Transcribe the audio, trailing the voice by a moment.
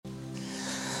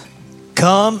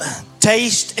Come,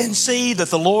 taste and see that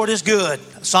the Lord is good.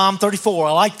 Psalm 34,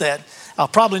 I like that. I'll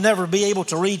probably never be able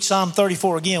to read Psalm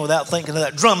 34 again without thinking of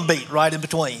that drum beat right in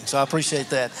between. So I appreciate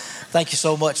that. Thank you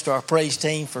so much to our praise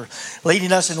team for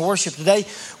leading us in worship today.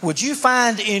 Would you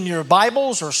find in your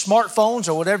Bibles or smartphones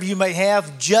or whatever you may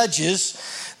have, Judges,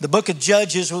 the book of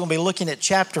Judges. We're going to be looking at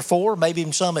chapter 4, maybe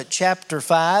even some at chapter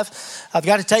 5. I've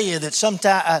got to tell you that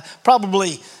sometime,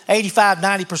 probably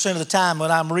 85-90% of the time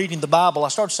when I'm reading the Bible, I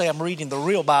start to say I'm reading the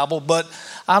real Bible, but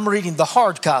I'm reading the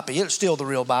hard copy. It's still the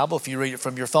real Bible if you read it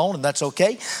from your phone, and that's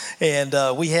okay.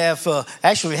 And we have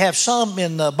some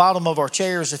in the bottom of our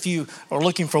chairs if you are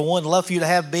looking for one. I'd love for you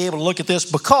to be able to look at this,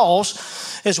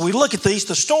 because as we look at these,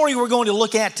 the story we're going to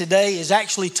look at today is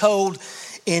actually told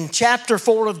in chapter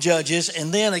 4 of Judges,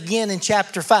 and then again in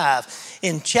chapter 5.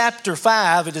 In chapter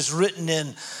 5, it is written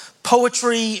in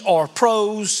poetry or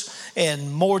prose,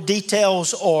 and more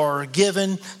details are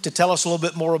given to tell us a little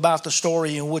bit more about the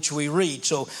story in which we read.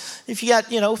 So if you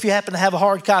happen to have a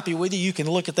hard copy with you, you can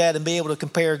look at that and be able to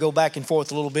compare, go back and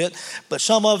forth a little bit. But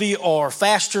some of you are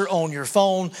faster on your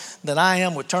phone than I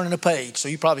am with turning a page, so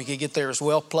you probably could get there as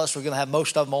well. Plus, we're going to have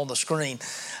most of them on the screen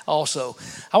also.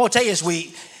 I want to tell you,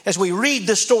 as we read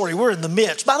this story, we're in the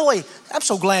midst. By the way, I'm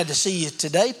so glad to see you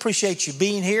today. Appreciate you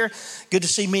being here. Good to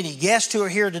see many guests who are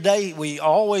here today. We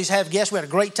always have guests. We had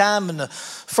a great time in the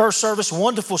first service.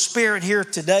 Wonderful spirit here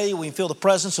today. We feel the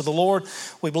presence of the Lord.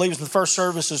 We believe it's in the first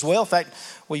service as well. In fact,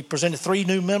 we presented 3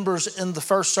 new members in the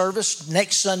first service.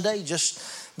 Next Sunday,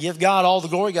 just give God all the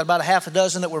glory. Got about a half a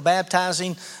dozen that we're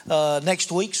baptizing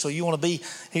next week. So you want to be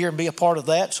here and be a part of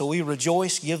that. So we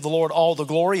rejoice. Give the Lord all the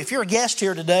glory. If you're a guest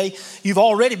here today, you've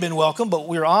already been welcome, but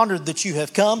we're honored that you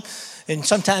have come. And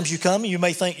sometimes you come and you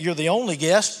may think you're the only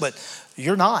guest, but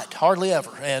you're not, hardly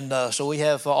ever. And so we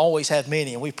have always have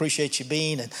many, and we appreciate you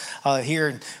being here.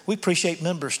 And we appreciate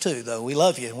members too, though. We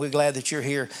love you, and we're glad that you're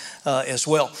here as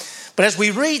well. But as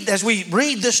we read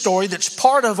this story that's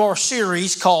part of our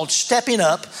series called Stepping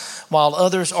Up, while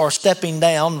others are stepping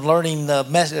down, learning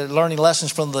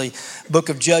lessons from the book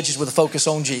of Judges with a focus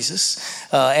on Jesus.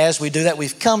 As we do that,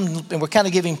 we've come and we're kind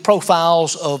of giving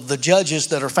profiles of the judges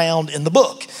that are found in the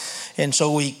book. And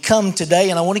so we come today,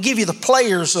 and I want to give you the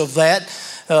players of that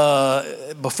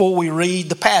before we read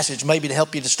the passage, maybe to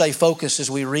help you to stay focused as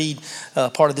we read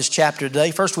part of this chapter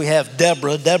today. First, we have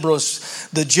Deborah. Deborah's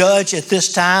the judge at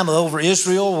this time over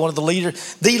Israel, the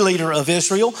leader of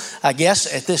Israel, I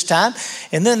guess, at this time.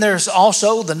 And then there's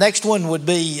also, the next one would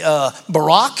be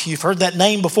Barak. You've heard that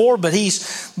name before, but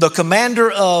he's the commander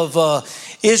of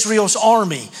Israel's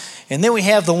army. And then we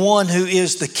have the one who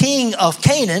is the king of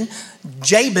Canaan,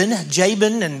 Jabin,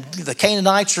 and the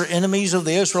Canaanites are enemies of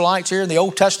the Israelites here in the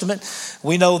Old Testament.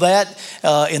 We know that.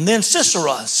 And then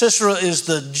Sisera. Sisera is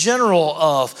the general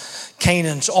of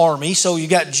Canaan's army. So you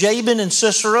got Jabin and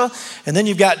Sisera, and then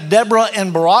you've got Deborah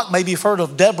and Barak. Maybe you've heard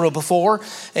of Deborah before.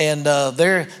 And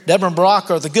Deborah and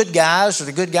Barak are the good guys,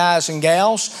 and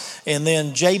gals. And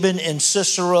then Jabin and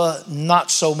Sisera,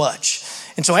 not so much.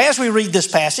 And so as we read this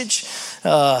passage,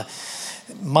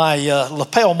 my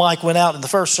lapel mic went out in the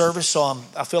first service, so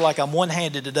I feel like I'm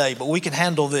one-handed today, but we can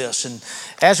handle this. And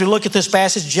as we look at this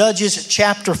passage, Judges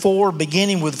chapter 4,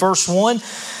 beginning with verse 1,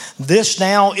 this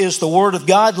now is the word of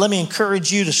God. Let me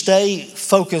encourage you to stay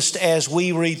focused as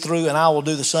we read through, and I will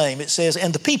do the same. It says,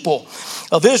 "And the people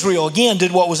of Israel again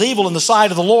did what was evil in the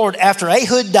sight of the Lord after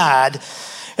Ehud died,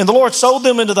 and the Lord sold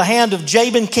them into the hand of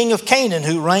Jabin, king of Canaan,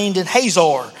 who reigned in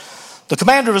Hazor. The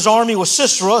commander of his army was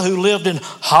Sisera, who lived in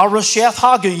Harosheth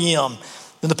Hagoyim.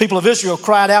 Then the people of Israel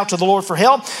cried out to the Lord for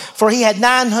help, for he had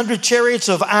 900 chariots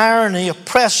of iron, and he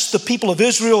oppressed the people of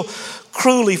Israel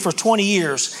cruelly for 20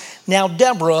 years. Now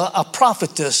Deborah, a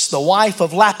prophetess, the wife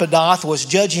of Lapidoth, was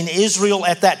judging Israel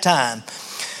at that time.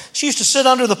 She used to sit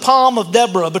under the palm of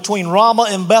Deborah between Ramah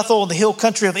and Bethel in the hill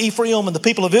country of Ephraim, and the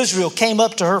people of Israel came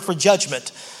up to her for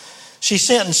judgment. She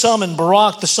sent and summoned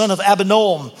Barak, the son of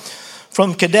Abinoam,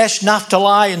 from Kadesh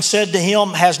Naphtali, and said to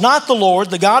him, Has not the Lord,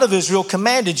 the God of Israel,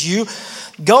 commanded you,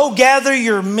 Go gather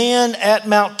your men at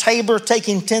Mount Tabor,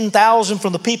 taking 10,000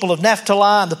 from the people of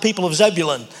Naphtali and the people of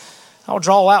Zebulun. I'll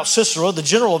draw out Sisera, the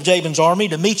general of Jabin's army,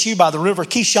 to meet you by the river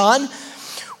Kishon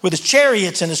with his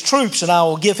chariots and his troops, and I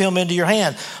will give him into your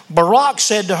hand. Barak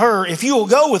said to her, If you will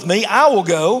go with me, I will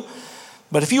go.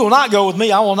 But if you will not go with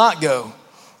me, I will not go.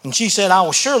 And she said, I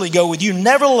will surely go with you.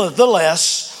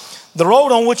 Nevertheless, the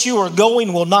road on which you are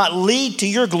going will not lead to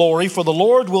your glory, for the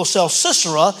Lord will sell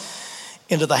Sisera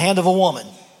into the hand of a woman.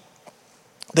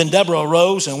 Then Deborah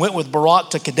arose and went with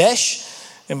Barak to Kadesh,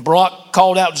 and Barak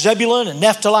called out Zebulun and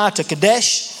Naphtali to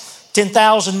Kadesh.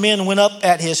 10,000 men went up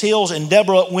at his heels, and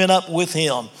Deborah went up with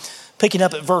him. picking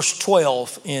up at verse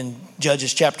 12 in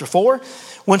Judges chapter 4.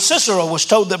 When Sisera was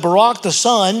told that Barak, the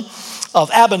son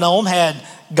of Abinoam, had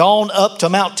gone up to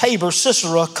Mount Tabor,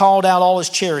 Sisera called out all his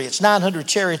chariots, 900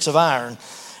 chariots of iron,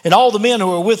 and all the men who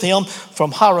were with him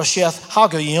from Harosheth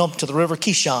Hagoyim to the river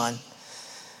Kishon.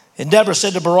 And Deborah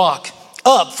said to Barak,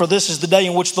 "Up, for this is the day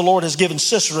in which the Lord has given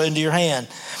Sisera into your hand.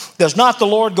 Does not the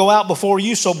Lord go out before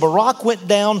you?" So Barak went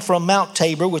down from Mount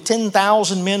Tabor with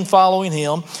 10,000 men following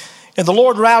him. And the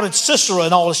Lord routed Sisera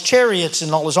and all his chariots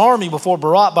and all his army before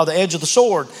Barak by the edge of the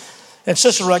sword. And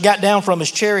Sisera got down from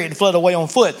his chariot and fled away on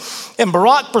foot. And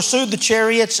Barak pursued the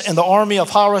chariots and the army of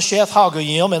Harosheth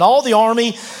Hagoyim, and all the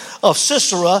army of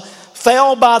Sisera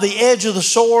fell by the edge of the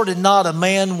sword, and not a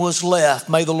man was left.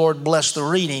 May the Lord bless the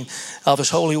reading of his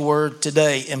holy word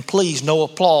today. And please, no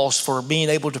applause for being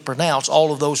able to pronounce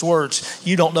all of those words.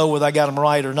 You don't know whether I got them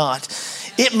right or not.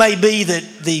 It may be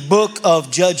that the book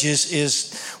of Judges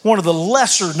is one of the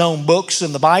lesser known books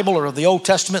in the Bible or the Old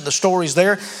Testament, the stories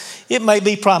there. It may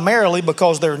be primarily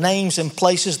because there are names and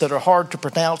places that are hard to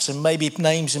pronounce, and maybe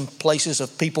names and places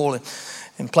of people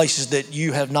and places that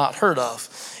you have not heard of.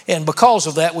 And because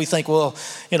of that, we think, well,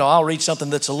 I'll read something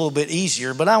that's a little bit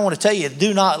easier. But I want to tell you,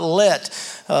 do not let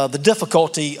the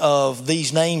difficulty of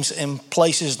these names and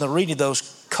places and the reading of those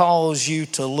cause you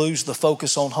to lose the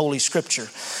focus on Holy Scripture.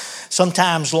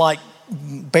 Sometimes, like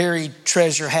buried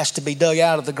treasure has to be dug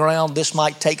out of the ground. This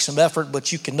might take some effort,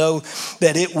 but you can know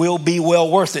that it will be well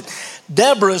worth it.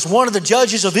 Deborah is one of the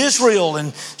judges of Israel,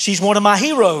 and she's one of my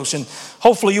heroes. And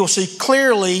hopefully you'll see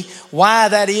clearly why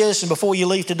that is. And before you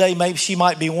leave today, maybe she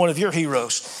might be one of your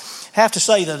heroes. I have to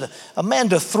say that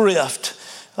Amanda Thrift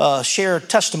shared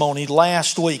testimony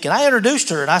last week. And I introduced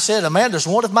her, and I said, Amanda's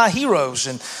one of my heroes.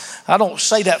 And I don't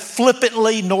say that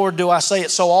flippantly, nor do I say it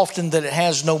so often that it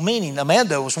has no meaning.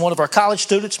 Amanda was one of our college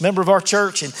students, member of our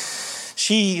church, and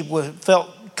she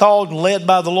felt called and led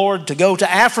by the Lord to go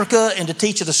to Africa and to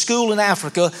teach at a school in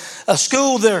Africa, a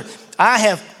school there I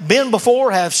have been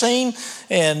before, have seen,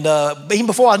 and even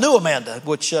before I knew Amanda,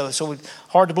 which so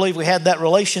hard to believe we had that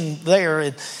relation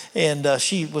there. And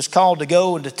she was called to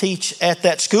go and to teach at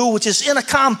that school, which is in a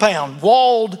compound,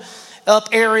 walled up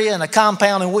area, and a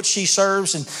compound in which she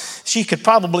serves. And she could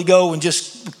probably go and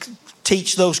just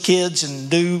teach those kids and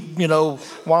do,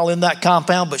 while in that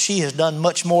compound, but she has done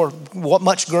much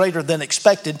greater than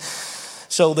expected.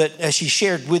 So that as she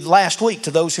shared with last week,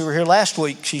 to those who were here last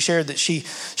week, she shared that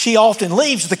she often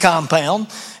leaves the compound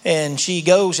and she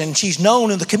goes, and she's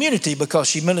known in the community because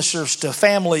she ministers to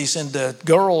families and to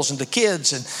girls and to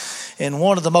kids. And in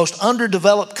one of the most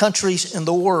underdeveloped countries in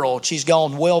the world, she's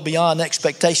gone well beyond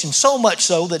expectation, so much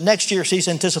so that next year she's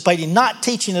anticipating not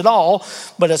teaching at all,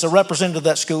 but as a representative of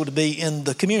that school to be in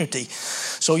the community.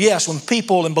 So yes, when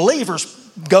people and believers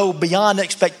go beyond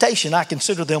expectation, I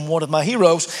consider them one of my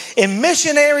heroes. And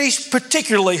missionaries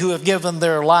particularly, who have given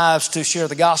their lives to share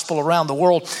the gospel around the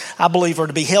world, I believe are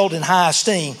to be held in high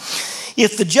esteem.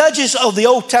 If the judges of the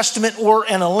Old Testament were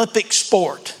an Olympic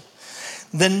sport,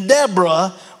 then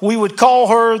Deborah, we would call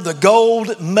her the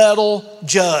gold medal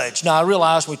judge. Now, I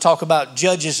realize when we talk about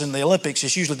judges in the Olympics,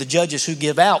 it's usually the judges who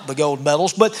give out the gold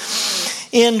medals. But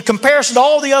in comparison to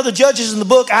all the other judges in the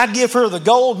book, I'd give her the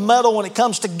gold medal when it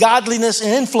comes to godliness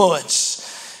and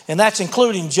influence. And that's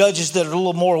including judges that are a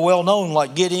little more well-known,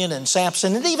 like Gideon and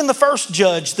Samson, and even the first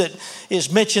judge that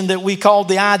is mentioned that we called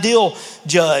the ideal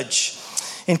judge.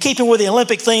 In keeping with the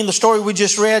Olympic theme, the story we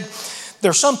just read, there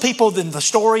are some people in the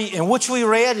story in which we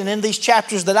read and in these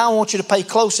chapters that I want you to pay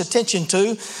close attention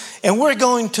to. And we're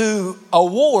going to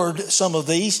award some of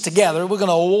these together. We're going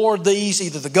to award these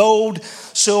either the gold,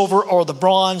 silver, or the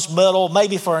bronze medal,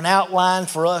 maybe for an outline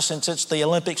for us, since it's the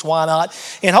Olympics, why not?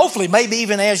 And hopefully, maybe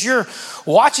even as you're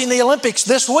watching the Olympics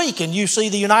this week and you see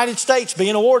the United States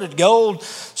being awarded gold,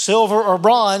 silver, or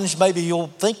bronze, maybe you'll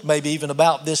think maybe even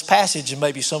about this passage and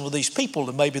maybe some of these people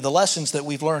and maybe the lessons that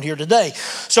we've learned here today.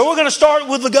 So we're going to start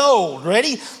with the gold.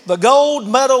 Ready? The gold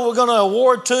medal we're going to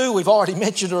award to, we've already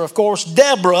mentioned her, of course,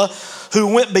 Deborah,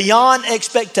 who went beyond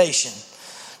expectation.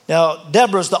 Now,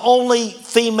 Deborah's the only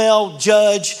female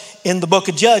judge in the book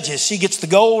of Judges. She gets the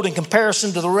gold in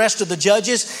comparison to the rest of the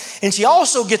judges, and she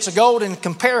also gets a gold in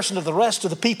comparison to the rest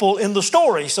of the people in the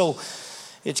story. So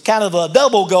it's kind of a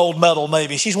double gold medal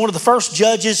maybe. She's one of the first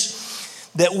judges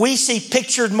that we see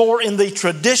pictured more in the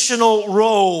traditional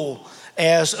role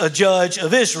as a judge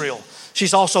of Israel.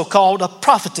 She's also called a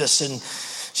prophetess, and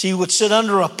she would sit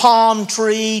under a palm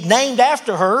tree named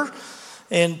after her,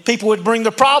 and people would bring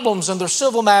their problems and their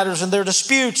civil matters and their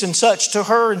disputes and such to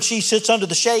her, and she sits under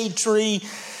the shade tree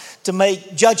to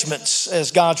make judgments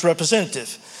as God's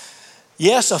representative.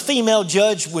 Yes, a female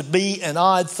judge would be an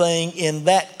odd thing in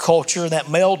that culture, that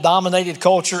male-dominated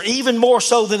culture, even more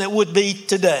so than it would be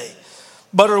today.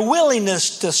 But her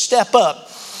willingness to step up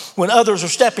when others are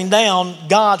stepping down,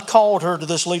 God called her to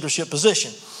this leadership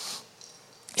position.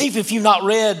 Even if you've not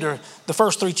read the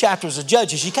first 3 chapters of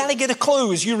Judges, you kind of get a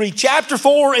clue as you read chapter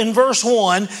 4 and verse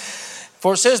 1.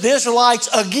 For it says the Israelites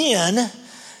again,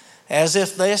 as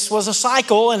if this was a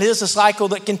cycle, and it is a cycle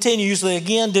that continues, they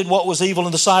again did what was evil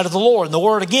in the sight of the Lord. And the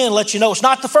word again lets you know it's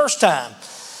not the first time.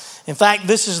 In fact,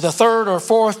 this is the 3rd or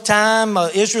 4th time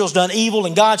Israel's done evil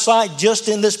in God's sight just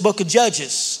in this book of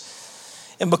Judges.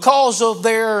 And because of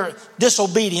their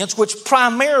disobedience, which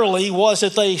primarily was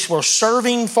that they were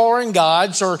serving foreign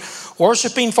gods or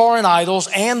worshiping foreign idols,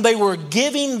 and they were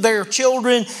giving their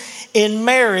children in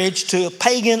marriage to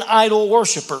pagan idol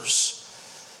worshipers.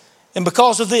 And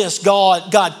because of this,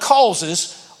 God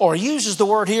causes, or uses the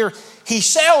word here, he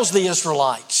sells the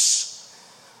Israelites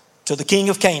to the king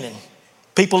of Canaan,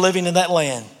 people living in that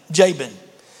land, Jabin.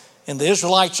 And the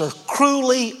Israelites are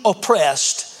cruelly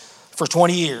oppressed for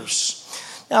 20 years.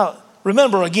 Now,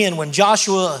 remember again, when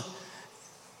Joshua,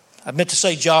 I meant to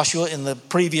say Joshua in the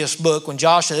previous book, when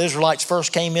Joshua, the Israelites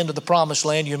first came into the promised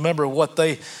land, you remember what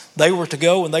they were to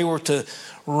go, and they were to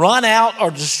run out or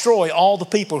destroy all the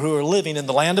people who are living in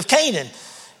the land of Canaan,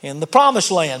 in the promised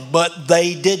land, but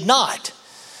they did not.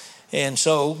 And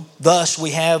so, thus,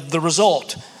 we have the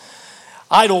result.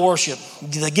 Idol worship,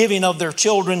 the giving of their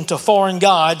children to foreign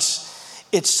gods.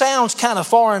 It sounds kind of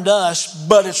foreign to us,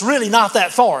 but it's really not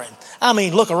that foreign. I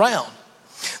mean, look around.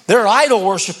 There are idol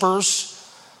worshipers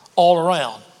all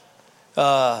around.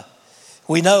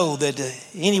 We know that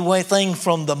anything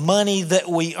from the money that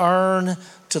we earn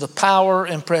to the power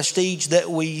and prestige that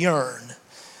we yearn,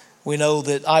 we know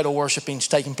that idol worshiping is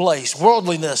taking place.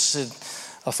 Worldliness,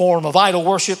 a form of idol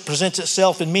worship, presents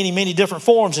itself in many, many different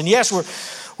forms. And yes,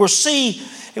 we see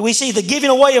the giving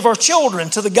away of our children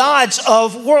to the gods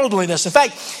of worldliness. In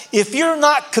fact, if you're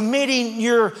not committing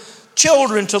your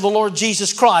children to the Lord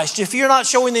Jesus Christ, if you're not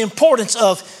showing the importance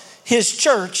of His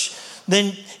church,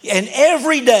 then and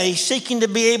every day seeking to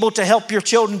be able to help your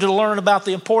children to learn about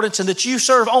the importance and that you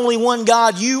serve only one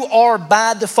God, you are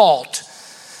by default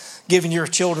giving your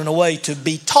children away to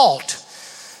be taught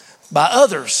by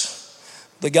others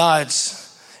the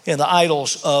gods and the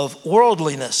idols of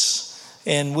worldliness.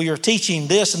 And we are teaching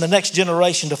this in the next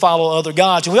generation to follow other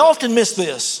gods. And we often miss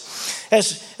this.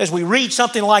 As we read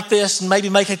something like this and maybe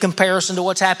make a comparison to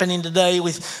what's happening today,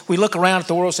 we look around at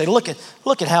the world and say, look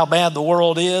at how bad the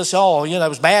world is. Oh, it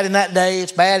was bad in that day,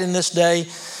 it's bad in this day.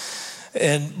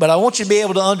 But I want you to be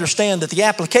able to understand that the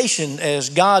application,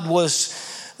 as God was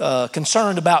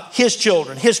concerned about His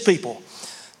children, His people,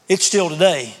 it's still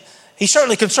today. He's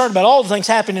certainly concerned about all the things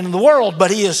happening in the world,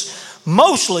 but He is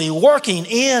mostly working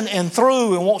in and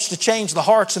through and wants to change the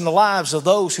hearts and the lives of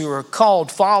those who are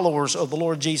called followers of the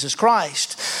Lord Jesus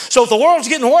Christ. So if the world's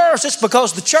getting worse, it's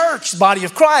because the church, the body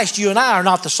of Christ, you and I are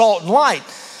not the salt and light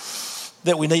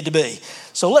that we need to be.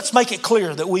 So let's make it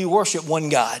clear that we worship one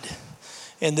God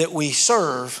and that we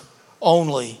serve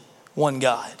only one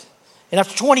God. And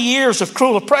after 20 years of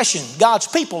cruel oppression, God's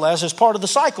people, as is part of the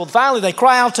cycle, finally they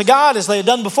cry out to God as they had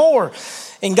done before.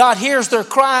 And God hears their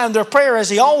cry and their prayer as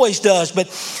He always does. But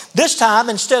this time,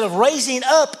 instead of raising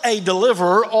up a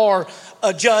deliverer or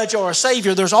a judge or a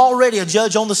savior, there's already a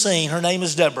judge on the scene. Her name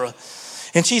is Deborah.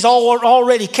 And she's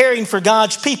already caring for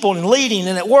God's people and leading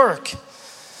and at work.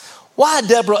 Why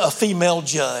Deborah a female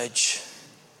judge?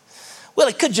 Well,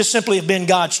 it could just simply have been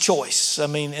God's choice.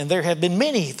 And there have been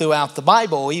many throughout the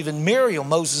Bible. Even Miriam,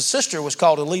 Moses' sister, was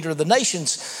called a leader of the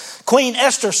nations. Queen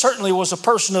Esther certainly was a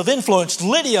person of influence.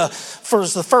 Lydia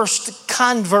was the first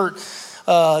convert,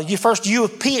 first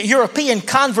European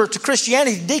convert to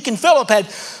Christianity. Deacon Philip had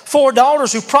 4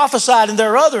 daughters who prophesied, and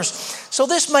there are others. So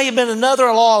this may have been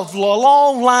another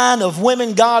long line of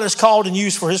women God has called and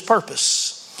used for His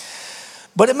purpose.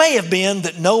 But it may have been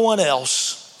that no one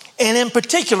else, and in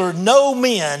particular, no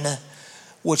men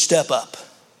would step up.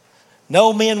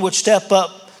 No men would step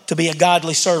up to be a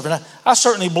godly servant. I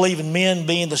certainly believe in men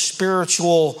being the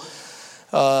spiritual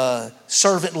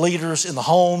servant leaders in the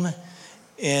home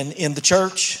and in the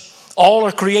church. All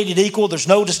are created equal. There's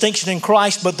no distinction in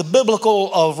Christ, but the biblical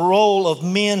role of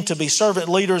men to be servant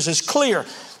leaders is clear.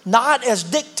 Not as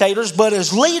dictators, but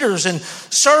as leaders in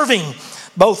serving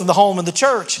both in the home and the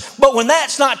church. But when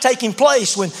that's not taking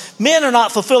place, when men are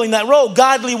not fulfilling that role,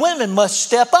 godly women must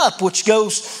step up, which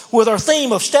goes with our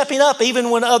theme of stepping up even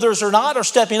when others are not, or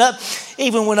stepping up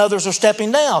even when others are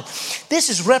stepping down. This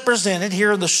is represented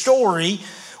here in the story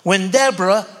when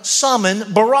Deborah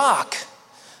summoned Barak,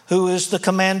 who is the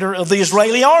commander of the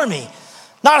Israeli army.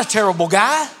 Not a terrible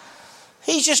guy.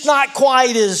 He's just not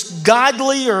quite as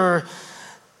godly or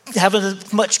having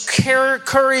as much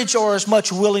courage or as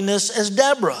much willingness as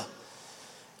Deborah.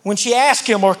 When she asks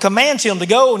him or commands him to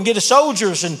go and get his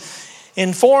soldiers and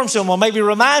informs him or maybe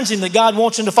reminds him that God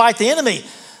wants him to fight the enemy,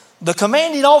 the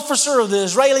commanding officer of the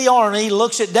Israeli army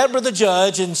looks at Deborah the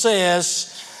judge and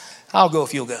says, I'll go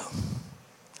if you'll go.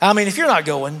 I mean, if you're not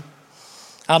going,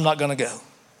 I'm not going to go.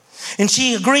 And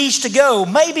she agrees to go.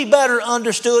 Maybe better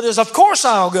understood as, of course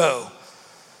I'll go.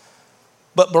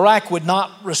 But Barak would not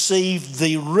receive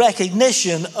the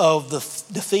recognition of the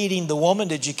defeating the woman.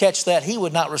 Did you catch that? He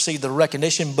would not receive the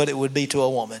recognition, but it would be to a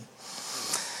woman.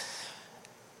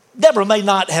 Deborah may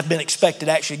not have been expected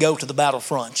to actually go to the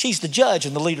battlefront. She's the judge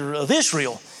and the leader of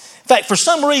Israel. In fact, for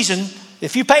some reason,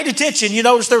 if you paid attention, you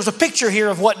notice there's a picture here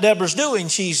of what Deborah's doing.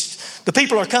 The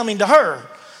people are coming to her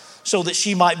so that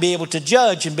she might be able to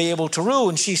judge and be able to rule.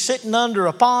 And she's sitting under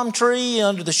a palm tree,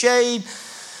 under the shade.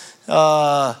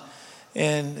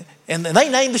 And they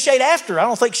named the shade after her. I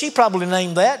don't think she probably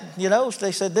named that. You know,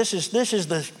 they said this is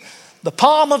the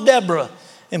palm of Deborah,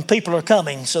 and people are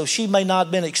coming. So she may not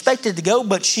have been expected to go,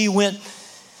 but she went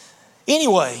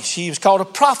anyway. She was called a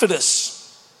prophetess.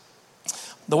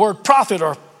 The word prophet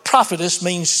or prophetess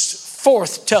means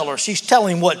forth teller. She's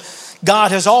telling what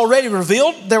God has already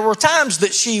revealed. There were times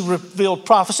that she revealed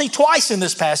prophecy, twice in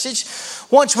this passage.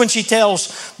 Once when she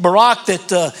tells Barak that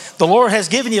the Lord has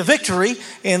given you victory,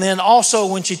 and then also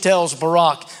when she tells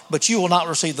Barak, but you will not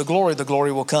receive the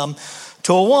glory will come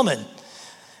to a woman.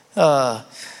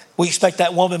 We expect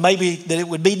that woman maybe that it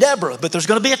would be Deborah, but there's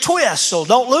going to be a twist, so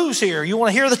don't lose here. You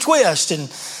want to hear the twist. And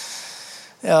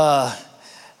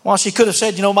well, she could have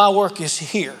said, you know, my work is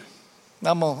here.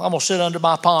 I'm going to sit under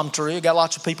my palm tree. I've got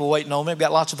lots of people waiting on me. I've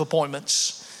got lots of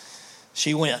appointments.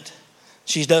 She went.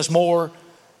 She does more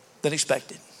than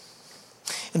expected.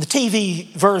 In the TV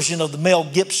version of the Mel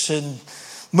Gibson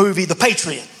movie, The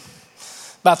Patriot,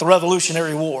 about the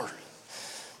Revolutionary War,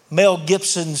 Mel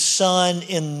Gibson's son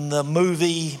in the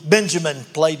movie, Benjamin,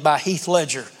 played by Heath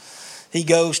Ledger, he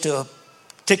goes to a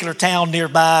particular town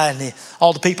nearby, and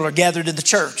all the people are gathered in the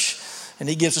church. And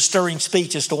he gives a stirring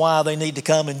speech as to why they need to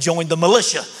come and join the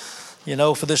militia, you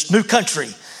know, for this new country.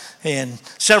 And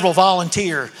several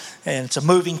volunteer, and it's a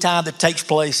moving time that takes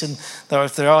place. And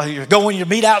if you're going, you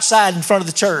meet outside in front of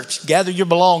the church, gather your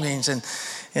belongings.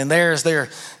 And there's they're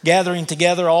gathering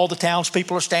together. All the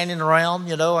townspeople are standing around,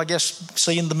 you know, I guess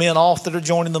seeing the men off that are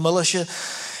joining the militia.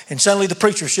 And suddenly the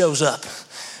preacher shows up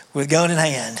with gun in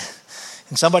hand.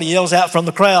 And somebody yells out from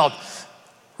the crowd,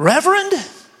 Reverend?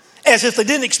 As if they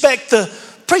didn't expect the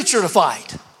preacher to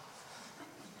fight.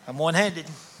 I'm one-handed.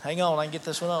 Hang on, I can get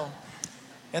this one on.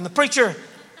 And the preacher,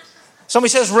 somebody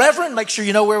says, Reverend, make sure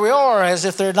you know where we are, as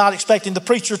if they're not expecting the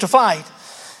preacher to fight.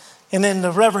 And then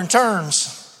the Reverend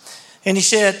turns and he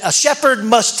said, a shepherd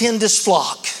must tend his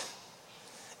flock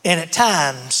and at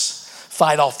times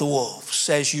fight off the wolves.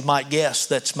 As you might guess,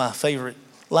 that's my favorite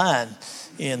line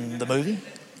in the movie.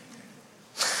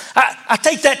 I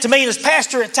take that to mean as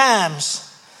pastor at times,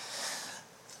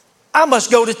 I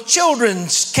must go to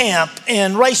children's camp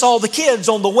and race all the kids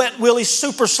on the Wet Willie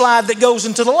super slide that goes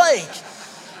into the lake.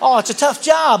 Oh, it's a tough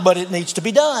job, but it needs to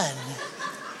be done.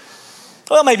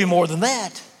 Well, maybe more than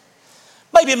that.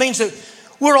 Maybe it means that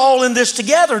we're all in this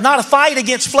together, not a fight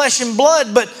against flesh and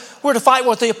blood, but we're to fight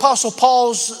what the Apostle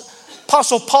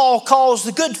Paul calls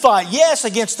the good fight. Yes,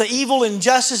 against the evil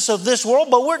injustice of this world,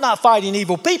 but we're not fighting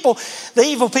evil people. The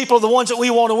evil people are the ones that we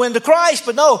want to win to Christ,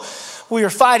 but no, we are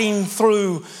fighting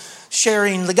through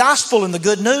sharing the gospel and the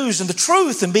good news and the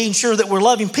truth and being sure that we're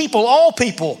loving people, all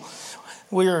people.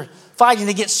 We're fighting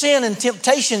against sin and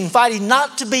temptation, fighting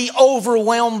not to be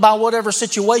overwhelmed by whatever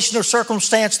situation or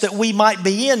circumstance that we might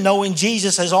be in, knowing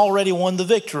Jesus has already won the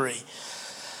victory.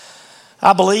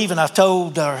 I believe, and I've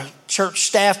told our church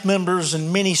staff members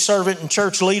and many servant and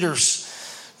church leaders,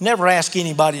 never ask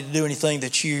anybody to do anything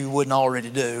that you wouldn't already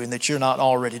do and that you're not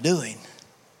already doing.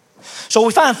 So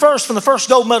we find first from the first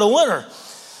gold medal winner,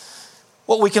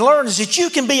 what we can learn is that you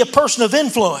can be a person of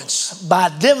influence by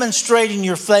demonstrating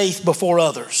your faith before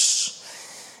others,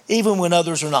 even when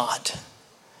others are not.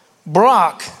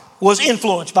 Barak was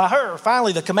influenced by her.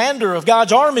 Finally, the commander of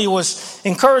God's army was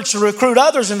encouraged to recruit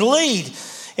others and to lead.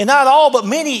 And not all, but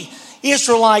many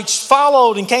Israelites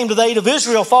followed and came to the aid of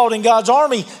Israel, fought in God's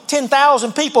army,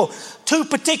 10,000 people, 2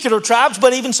 particular tribes,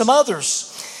 but even some others.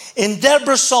 In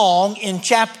Deborah's song in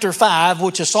chapter 5,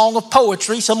 which is a song of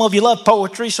poetry, some of you love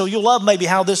poetry, so you'll love maybe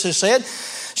how this is said.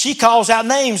 She calls out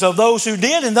names of those who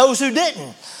did and those who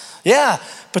didn't. Yeah,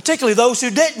 particularly those who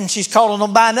didn't. She's calling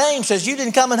them by name, says, you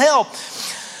didn't come and help.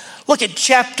 Look at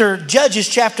Judges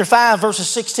chapter 5, verses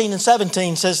 16 and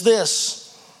 17 says this.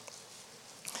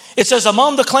 It says,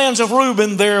 among the clans of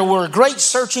Reuben, there were great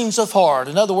searchings of heart.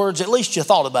 In other words, at least you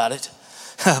thought about it,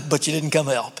 but you didn't come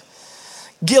help.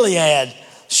 Gilead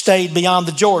stayed beyond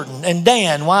the Jordan. And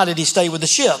Dan, why did he stay with the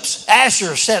ships?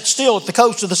 Asher sat still at the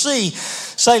coast of the sea,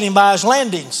 sailing by his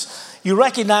landings. You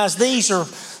recognize these are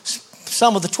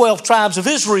some of the 12 tribes of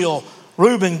Israel: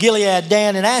 Reuben, Gilead,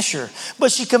 Dan, and Asher.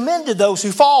 But she commended those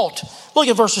who fought. Look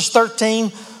at verses 13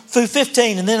 through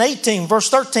 15 and then 18. Verse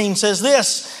 13 says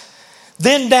this.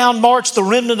 Then down marched the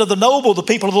remnant of the noble. The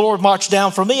people of the Lord marched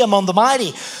down from me among the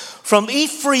mighty. From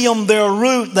Ephraim, their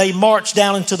root, they marched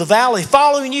down into the valley.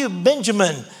 Following you,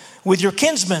 Benjamin, with your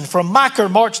kinsmen. From Machir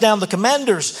marched down the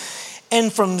commanders.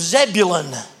 And from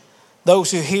Zebulun,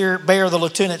 those who here bear the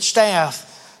lieutenant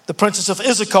staff. The princes of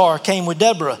Issachar came with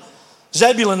Deborah.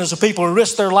 Zebulun is a people who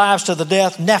risked their lives to the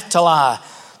death. Naphtali,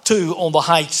 too, on the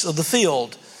heights of the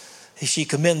field. She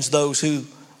commends those who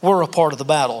were a part of the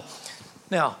battle.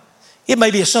 Now, it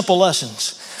may be a simple lesson,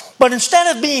 but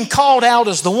instead of being called out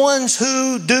as the ones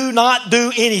who do not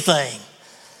do anything,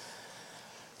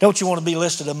 don't you want to be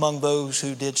listed among those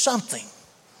who did something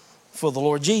for the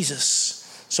Lord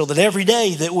Jesus? So that every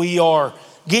day that we are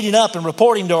getting up and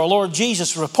reporting to our Lord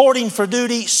Jesus, reporting for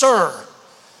duty, sir,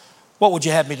 what would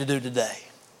you have me to do today?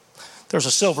 There's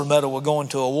a silver medal we're going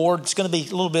to award. It's going to be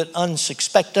a little bit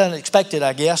unexpected,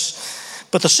 I guess.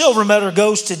 But the silver medal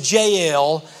goes to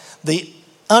Jael, the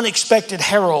unexpected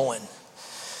heroine.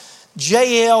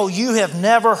 Jael, you have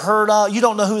never heard of, you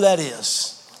don't know who that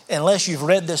is unless you've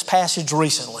read this passage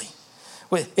recently.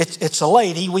 It's a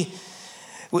lady.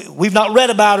 We've not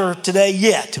read about her today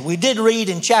yet. We did read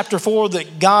in chapter 4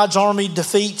 that God's army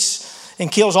defeats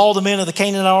and kills all the men of the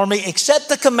Canaanite army except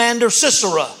the commander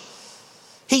Sisera.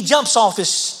 He jumps off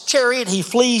his chariot. He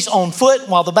flees on foot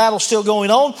while the battle's still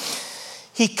going on.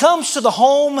 He comes to the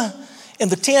home in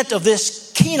the tent of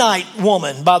this Kenite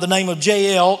woman by the name of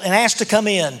Jael and asked to come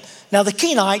in. Now the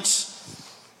Kenites,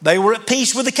 they were at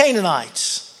peace with the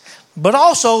Canaanites, but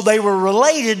also they were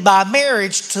related by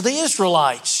marriage to the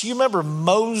Israelites. You remember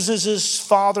Moses'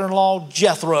 father-in-law,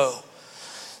 Jethro.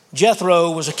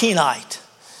 Jethro was a Kenite.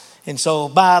 And so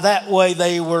by that way,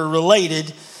 they were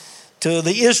related to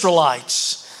the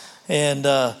Israelites. And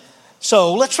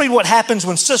so let's read what happens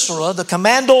when Sisera, the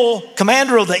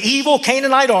commander of the evil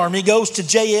Canaanite army, goes to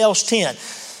Jael's tent.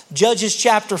 Judges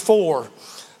chapter 4,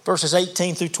 verses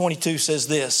 18 through 22 says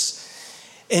this.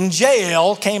 And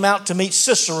Jael came out to meet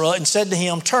Sisera and said to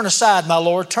him, turn aside, my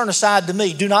lord, turn aside to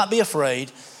me. Do not be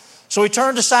afraid. So he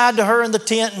turned aside to her in the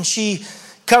tent, and she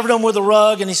covered him with a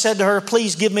rug. And he said to her,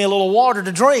 please give me a little water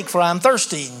to drink, for I am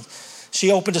thirsty. And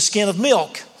she opened a skin of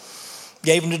milk,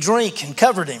 gave him to drink, and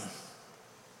covered him.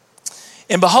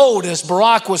 And behold, as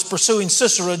Barak was pursuing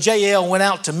Sisera, Jael went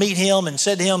out to meet him and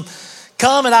said to him,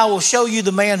 come and I will show you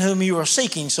the man whom you are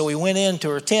seeking. So he went into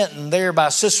her tent, and there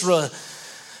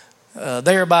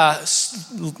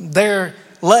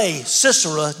lay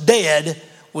Sisera dead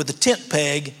with the tent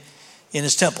peg in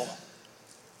his temple.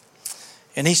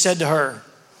 And he said to her,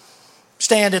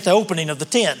 stand at the opening of the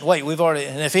tent. Wait, we may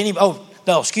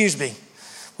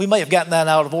have gotten that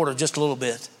out of order just a little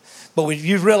bit. But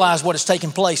you realize what has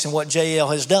taken place and what Jael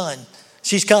has done.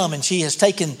 She's come and she has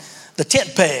taken the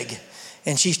tent peg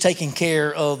and she's taking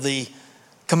care of the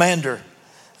commander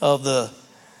of the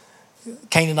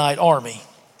Canaanite army.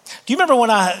 Do you remember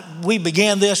when we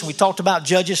began this and we talked about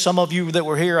Judges? Some of you that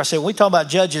were here, I said, when we talk about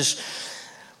Judges,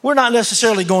 we're not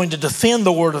necessarily going to defend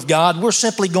the Word of God. We're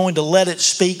simply going to let it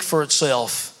speak for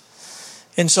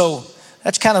itself. And so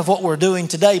that's kind of what we're doing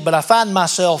today. But I find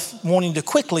myself wanting to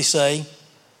quickly say,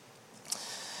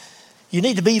 you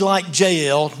need to be like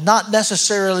Jael, not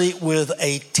necessarily with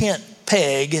a tent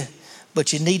peg,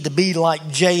 but you need to be like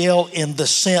Jael in the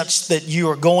sense that you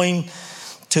are going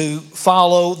to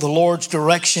follow the Lord's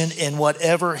direction in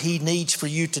whatever He needs for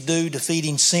you to do,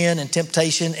 defeating sin and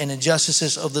temptation and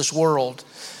injustices of this world.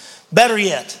 Better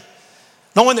yet,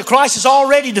 knowing that Christ has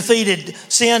already defeated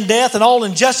sin, death, and all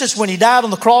injustice when He died on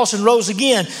the cross and rose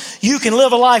again, you can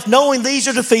live a life knowing these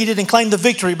are defeated and claim the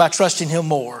victory by trusting Him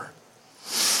more.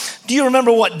 Do you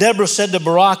remember what Deborah said to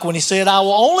Barak when he said, I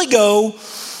will only go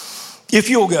if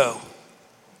you'll go?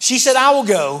 She said, I will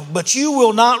go, but you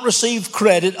will not receive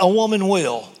credit. A woman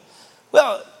will.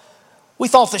 Well, we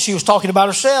thought that she was talking about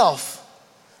herself.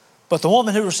 But the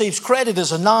woman who receives credit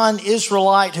is a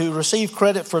non-Israelite who received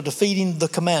credit for defeating the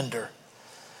commander.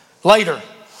 Later,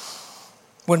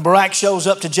 when Barak shows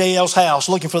up to Jael's house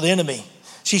looking for the enemy,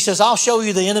 she says, I'll show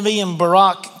you the enemy. And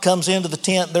Barak comes into the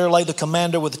tent. There lay the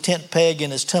commander with the tent peg in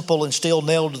his temple and still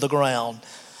nailed to the ground.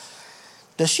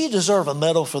 does she deserve a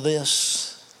medal for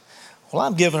this? Well,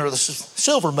 I'm giving her the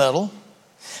silver medal.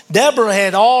 Deborah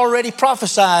had already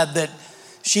prophesied that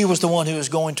she was the one who was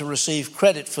going to receive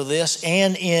credit for this.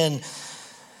 And in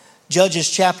Judges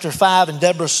chapter 5 and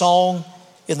Deborah's song,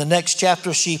 in the next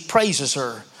chapter, she praises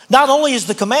her. Not only is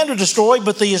the commander destroyed,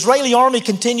 but the Israeli army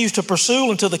continues to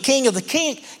pursue until the king of the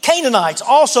Canaanites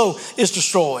also is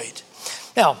destroyed.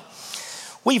 Now,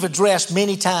 we've addressed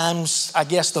many times, I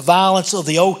guess, the violence of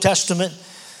the Old Testament,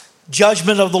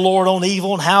 judgment of the Lord on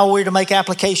evil, and how we're to make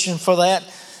application for that.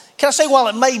 Can I say, while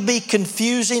it may be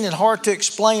confusing and hard to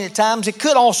explain at times, it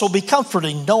could also be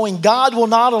comforting, knowing God will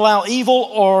not allow evil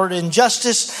or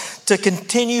injustice to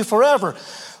continue forever.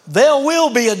 There will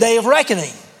be a day of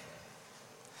reckoning.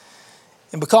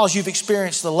 And because you've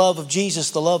experienced the love of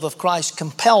Jesus, the love of Christ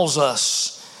compels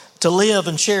us to live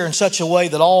and share in such a way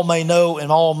that all may know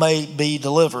and all may be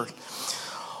delivered.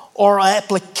 Our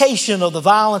application of the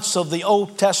violence of the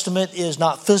Old Testament is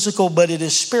not physical, but it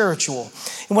is spiritual.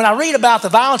 And when I read about the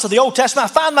violence of the Old Testament,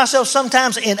 I find myself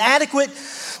sometimes inadequate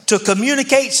to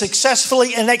communicate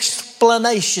successfully an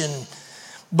explanation.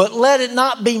 But let it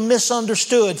not be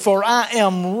misunderstood, for I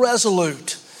am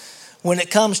resolute when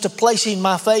it comes to placing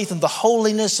my faith in the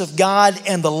holiness of God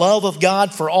and the love of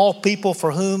God for all people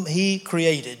for whom He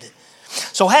created.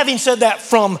 So having said that,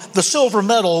 from the silver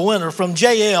medal winner, from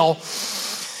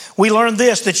JL, we learned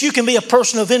this, that you can be a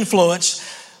person of influence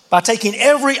by taking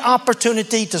every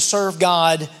opportunity to serve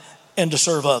God and to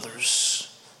serve others.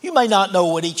 You may not know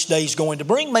what each day is going to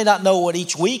bring, may not know what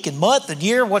each week and month and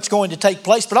year, what's going to take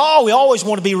place, but we always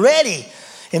want to be ready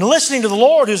and listening to the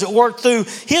Lord who's at work through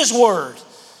His Word.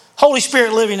 Holy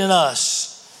Spirit living in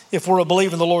us if we're a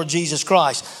believer in the Lord Jesus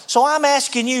Christ. So I'm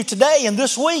asking you today and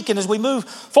this week and as we move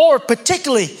forward,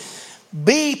 particularly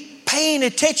be paying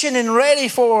attention and ready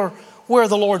for where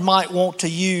the Lord might want to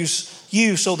use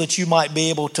you so that you might be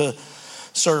able to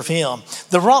serve Him.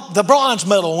 The bronze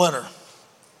medal winner.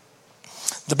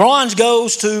 The bronze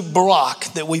goes to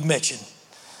Barak that we've mentioned.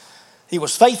 He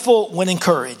was faithful when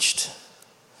encouraged.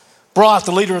 Barak,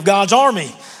 the leader of God's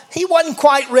army, he wasn't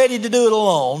quite ready to do it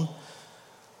alone,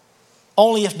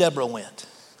 only if Deborah went.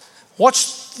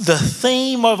 What's the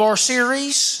theme of our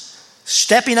series?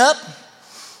 Stepping up,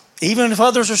 even if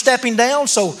others are stepping down.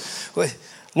 So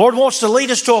Lord wants to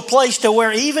lead us to a place to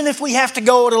where even if we have to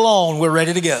go it alone, we're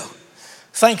ready to go.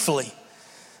 Thankfully,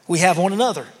 we have one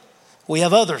another. We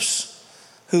have others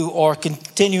who are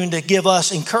continuing to give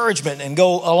us encouragement and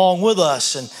go along with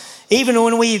us. And even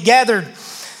when he had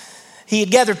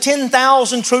gathered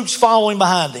 10,000 troops following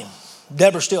behind him,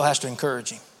 Deborah still has to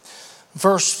encourage him.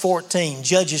 Verse 14,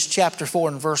 Judges chapter 4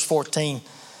 and verse 14,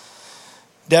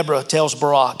 Deborah tells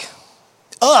Barak,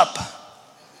 "Up,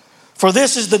 for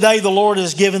this is the day the Lord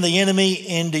has given the enemy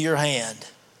into your hand."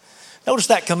 Notice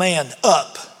that command,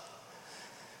 up.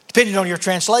 Depending on your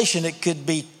translation, it could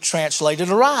be translated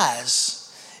arise.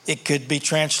 It could be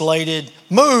translated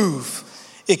move.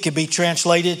 It could be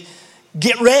translated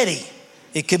get ready.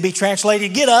 It could be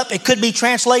translated get up. It could be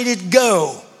translated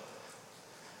go.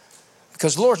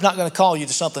 Because the Lord's not going to call you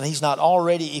to something He's not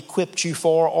already equipped you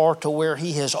for or to where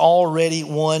He has already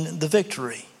won the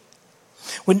victory.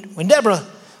 When Deborah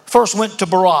first went to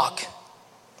Barak,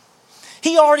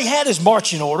 he already had his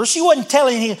marching orders. She wasn't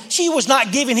telling him, she was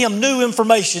not giving him new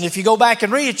information. If you go back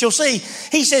and read it, you'll see.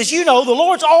 He says, the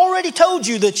Lord's already told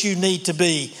you that you need to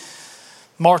be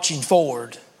marching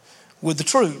forward with the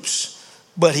troops.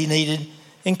 But he needed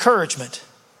encouragement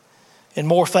and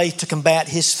more faith to combat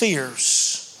his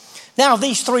fears. Now,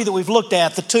 these three that we've looked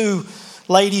at, the two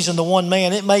ladies and the one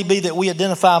man, it may be that we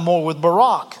identify more with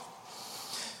Barak.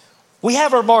 We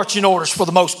have our marching orders for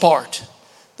the most part.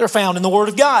 They're found in the Word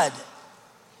of God.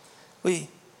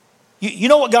 You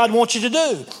know what God wants you to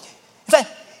do. In fact,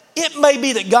 it may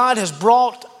be that God has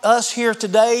brought us here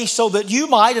today so that you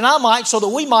might and I might, so that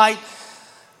we might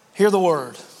hear the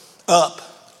word. Up,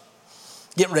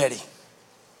 get ready,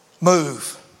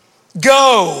 move,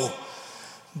 go.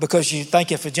 Because you thank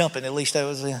you for jumping, at least that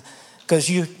was because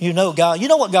you know God. You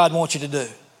know what God wants you to do.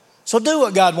 So do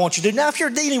what God wants you to do. Now, if you're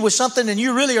dealing with something and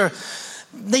you really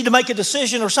need to make a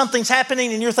decision or something's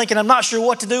happening and you're thinking, I'm not sure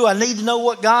what to do. I need to know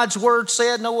what God's word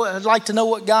said. I'd like to know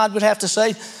what God would have to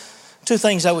say. Two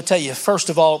things I would tell you. First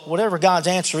of all, whatever God's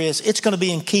answer is, it's going to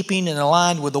be in keeping and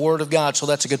aligned with the word of God. So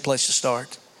that's a good place to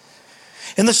start.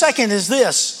 And the second is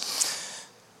this.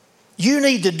 You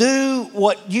need to do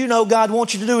what you know God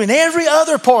wants you to do in every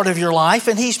other part of your life.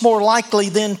 And He's more likely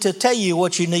then to tell you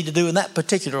what you need to do in that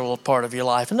particular part of your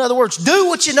life. In other words, do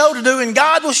what you know to do and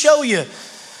God will show you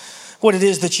what it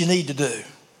is that you need to do.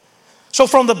 So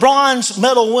from the bronze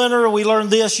medal winner, we learned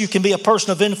this: you can be a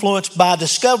person of influence by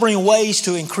discovering ways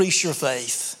to increase your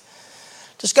faith.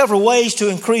 Discover ways to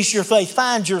increase your faith.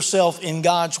 Find yourself in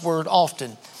God's Word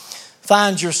often.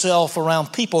 Find yourself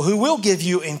around people who will give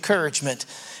you encouragement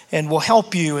and will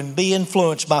help you and be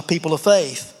influenced by people of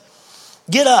faith.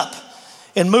 Get up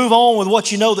and move on with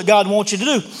what you know that God wants you to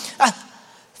do. I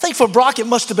think for Brock it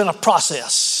must have been a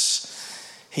process.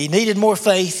 He needed more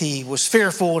faith. He was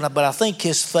fearful, but I think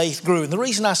his faith grew. And the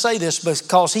reason I say this is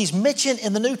because he's mentioned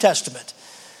in the New Testament.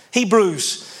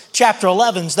 Hebrews chapter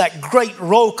 11 is that great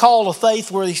roll call of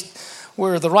faith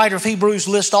where the writer of Hebrews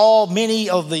lists many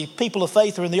of the people of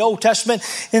faith are in the Old Testament.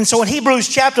 And so in Hebrews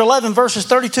chapter 11, verses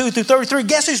 32 through 33,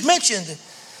 guess who's mentioned?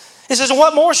 It says, "And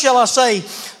what more shall I say?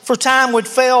 For time would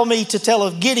fail me to tell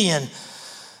of Gideon,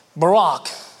 Barak,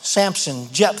 Samson,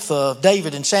 Jephthah,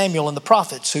 David, and Samuel, and the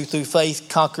prophets who through faith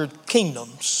conquered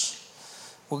kingdoms."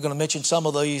 We're going to mention some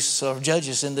of these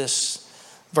judges in this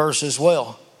verse as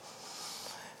well.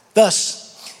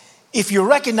 Thus, if you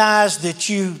recognize that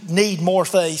you need more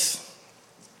faith,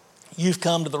 you've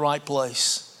come to the right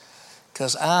place,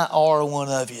 because I are one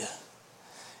of you.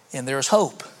 And there's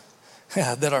hope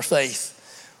that our faith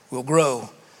will grow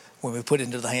when we put it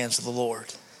into the hands of the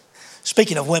Lord.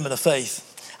 Speaking of women of faith,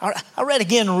 I read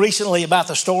again recently about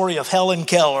the story of Helen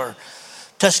Keller,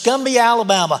 Tuscumbia,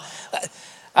 Alabama.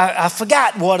 I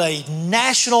forgot what a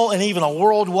national and even a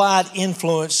worldwide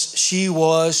influence she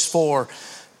was for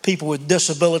people with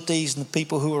disabilities and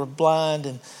people who were blind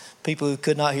and people who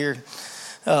could not hear.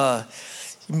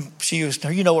 She was,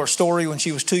 her story. When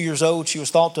she was 2 years old, she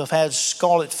was thought to have had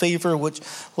scarlet fever, which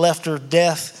left her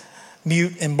deaf,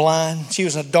 mute, and blind. She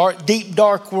was in a deep,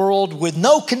 dark world with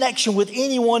no connection with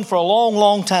anyone for a long,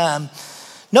 long time.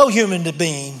 No human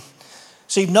being.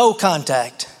 Received no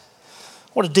contact.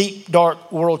 What a deep,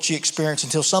 dark world she experienced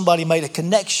until somebody made a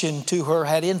connection to her,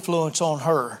 had influence on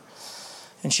her.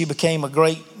 And she became a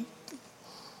great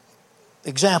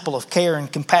example of care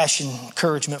and compassion,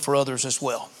 encouragement for others as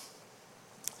well.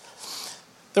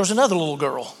 There was another little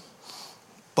girl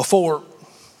before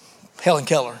Helen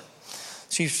Keller.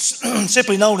 She's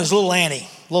simply known as Little Annie.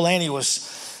 Little Annie was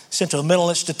sent to a mental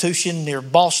institution near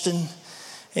Boston.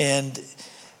 And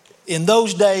in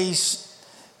those days,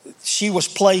 she was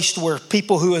placed where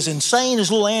people who as insane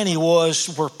as Little Annie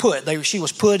were put. She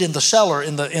was put in the cellar,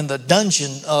 in the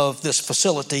dungeon of this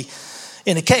facility,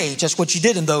 in a cage. That's what you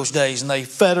did in those days. And they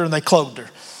fed her and they clothed her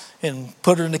and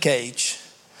put her in the cage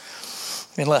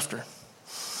and left her.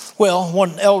 Well,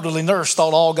 one elderly nurse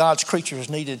thought all God's creatures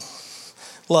needed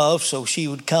love, so she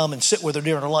would come and sit with her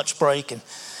during her lunch break. And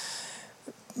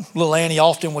Little Annie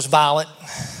often was violent,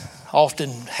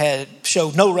 often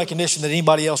showed no recognition that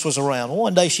anybody else was around. Well,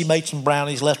 one day she made some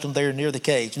brownies, left them there near the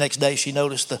cage. Next day she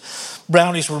noticed the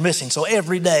brownies were missing. So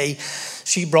every day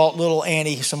she brought Little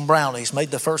Annie some brownies,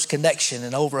 made the first connection.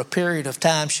 And over a period of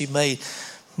time she made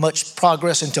much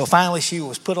progress until finally she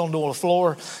was put onto the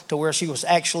floor to where she was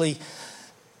actually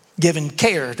given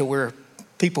care, to where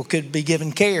people could be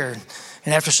given care.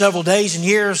 And after several days and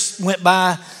years went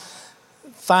by,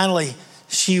 finally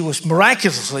she was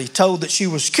miraculously told that she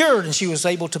was cured and she was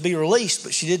able to be released,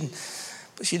 but she didn't.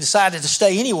 But she decided to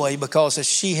stay anyway because as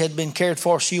she had been cared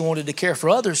for, she wanted to care for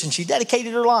others, and she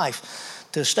dedicated her life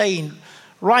to staying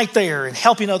right there and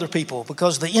helping other people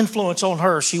because the influence on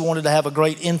her, she wanted to have a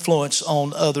great influence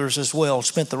on others as well.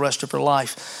 Spent the rest of her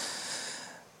life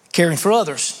caring for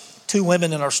others. 2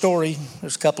 women in our story.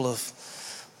 There's a couple of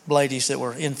ladies that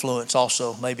were influenced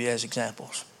also, maybe as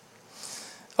examples.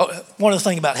 One other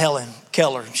thing about Helen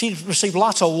Keller, she received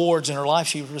lots of awards in her life.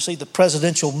 She received the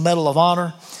Presidential Medal of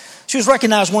Honor. She was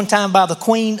recognized one time by the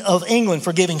Queen of England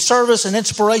for giving service and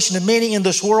inspiration to many in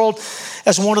this world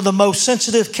as one of the most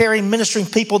sensitive, caring, ministering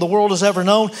people the world has ever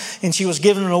known. And she was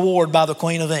given an award by the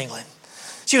Queen of England.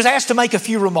 She was asked to make a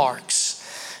few remarks.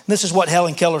 And this is what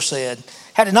Helen Keller said.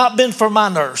 "Had it not been for my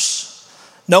nurse,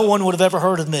 no one would have ever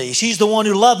heard of me. She's the one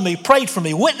who loved me, prayed for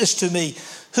me, witnessed to me,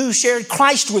 who shared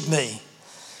Christ with me.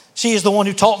 She is the one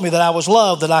who taught me that I was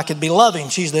loved, that I could be loving.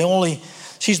 She's the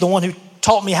one who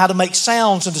taught me how to make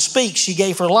sounds and to speak. She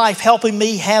gave her life helping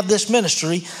me have this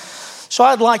ministry. So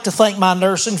I'd like to thank my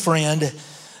nurse and friend,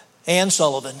 Ann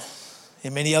Sullivan."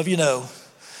 And many of you know,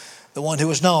 the one who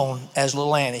was known as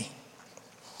Little Annie.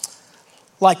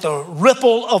 Like the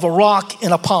ripple of a rock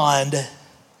in a pond,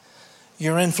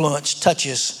 your influence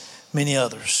touches many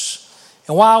others.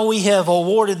 And while we have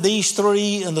awarded these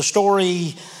 3 in the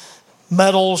story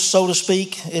medals, so to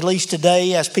speak, at least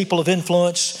today as people of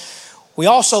influence, we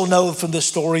also know from this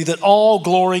story that all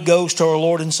glory goes to our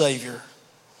Lord and Savior.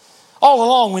 All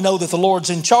along we know that the Lord's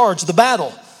in charge of the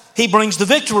battle. He brings the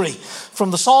victory.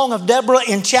 From the Song of Deborah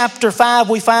in chapter 5,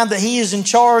 we find that he is in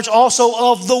charge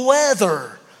also of the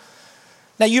weather.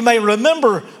 Now you may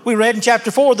remember, we read in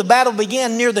chapter 4, the battle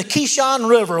began near the Kishon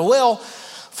River. Well,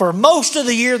 for most of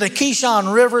the year, the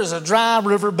Kishon River is a dry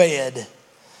riverbed.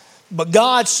 But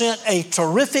God sent a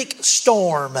terrific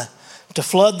storm to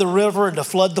flood the river and to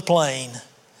flood the plain.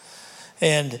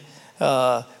 And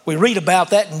we read about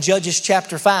that in Judges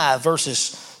chapter 5,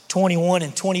 verses 21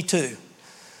 and 22.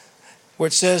 Where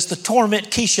it says, the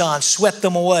torrent Kishon swept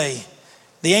them away.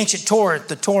 The ancient torrent,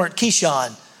 the torrent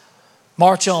Kishon,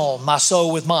 march on, my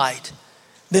soul with might.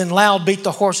 Then loud beat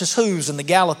the horse's hooves and the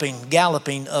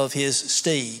galloping of his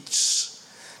steeds.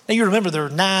 Now you remember there are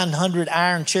 900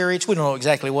 iron chariots. We don't know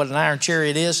exactly what an iron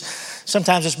chariot is.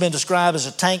 Sometimes it's been described as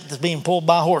a tank that's being pulled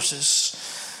by horses.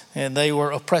 And they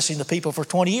were oppressing the people for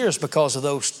 20 years because of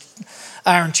those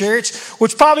iron chariots,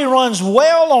 which probably runs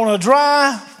well on a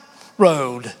dry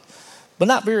road, but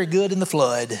not very good in the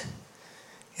flood.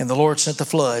 And the Lord sent the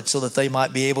flood so that they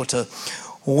might be able to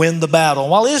win the battle.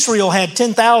 While Israel had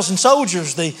 10,000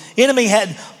 soldiers, the enemy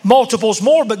had multiples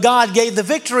more, but God gave the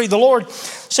victory. The Lord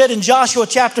said in Joshua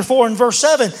chapter 4 and verse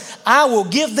 7, I will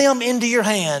give them into your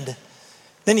hand.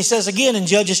 Then he says again in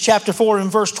Judges chapter 4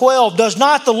 and verse 12, does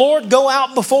not the Lord go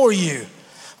out before you?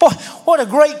 Boy, what a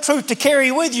great truth to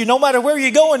carry with you no matter where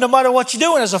you're going, no matter what you're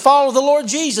doing as a follower of the Lord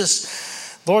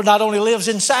Jesus. The Lord not only lives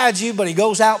inside you, but he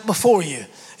goes out before you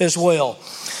as well.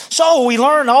 So we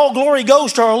learn all glory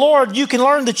goes to our Lord. You can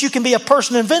learn that you can be a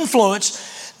person of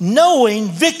influence knowing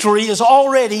victory is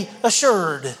already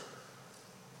assured.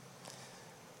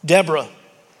 Deborah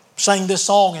sang this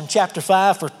song in chapter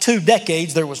 5 for 2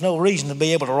 decades. There was no reason to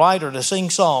be able to write or to sing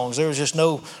songs. There was just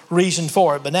no reason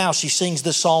for it. But now she sings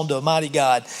this song to a mighty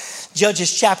God.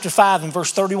 Judges chapter 5 and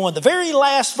verse 31. The very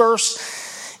last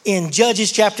verse in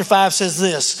Judges chapter 5 says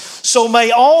this. So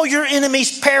may all your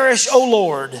enemies perish, O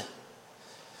Lord,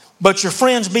 but your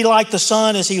friends be like the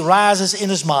sun as he rises in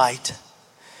his might.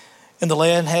 And the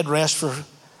land had rest for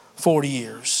 40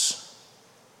 years.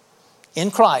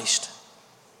 In Christ,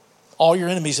 all your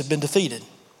enemies have been defeated.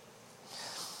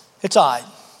 It's all right.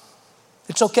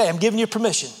 It's okay. I'm giving you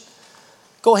permission.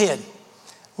 Go ahead.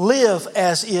 Live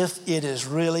as if it is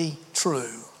really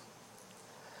true.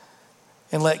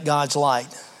 And let God's light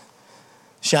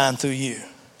shine through you.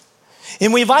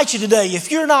 And we invite you today,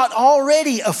 if you're not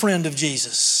already a friend of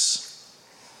Jesus,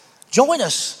 join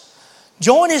us.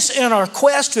 Join us in our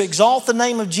quest to exalt the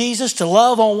name of Jesus, to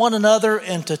love on one another,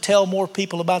 and to tell more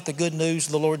people about the good news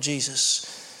of the Lord Jesus.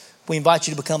 We invite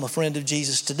you to become a friend of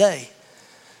Jesus today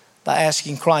by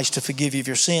asking Christ to forgive you of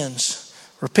your sins,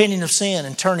 repenting of sin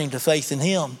and turning to faith in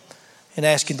Him, and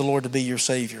asking the Lord to be your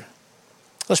Savior.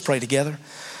 Let's pray together.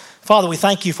 Father, we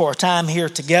thank you for our time here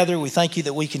together. We thank you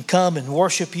that we can come and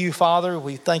worship you, Father.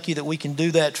 We thank you that we can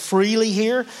do that freely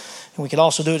here, and we can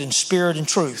also do it in spirit and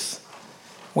truth.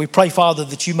 We pray, Father,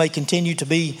 that you may continue to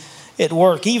be at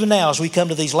work, even now as we come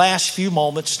to these last few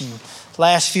moments and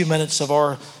last few minutes of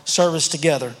our service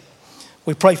together.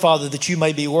 We pray, Father, that you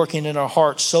may be working in our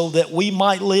hearts so that we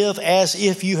might live as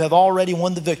if you have already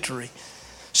won the victory,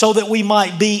 so that we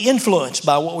might be influenced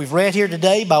by what we've read here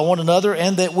today, by one another,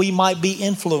 and that we might be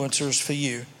influencers for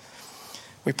you.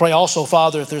 We pray also,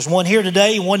 Father, if there's one here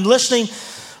today, one listening,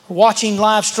 watching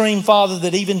live stream, Father,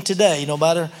 that even today, no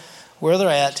matter where they're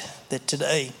at, that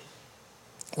today,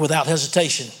 without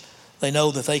hesitation, they know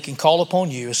that they can call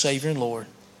upon you as Savior and Lord.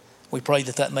 We pray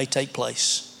that that may take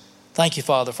place. Thank you,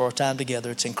 Father, for our time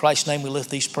together. It's in Christ's name we lift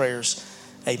these prayers.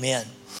 Amen.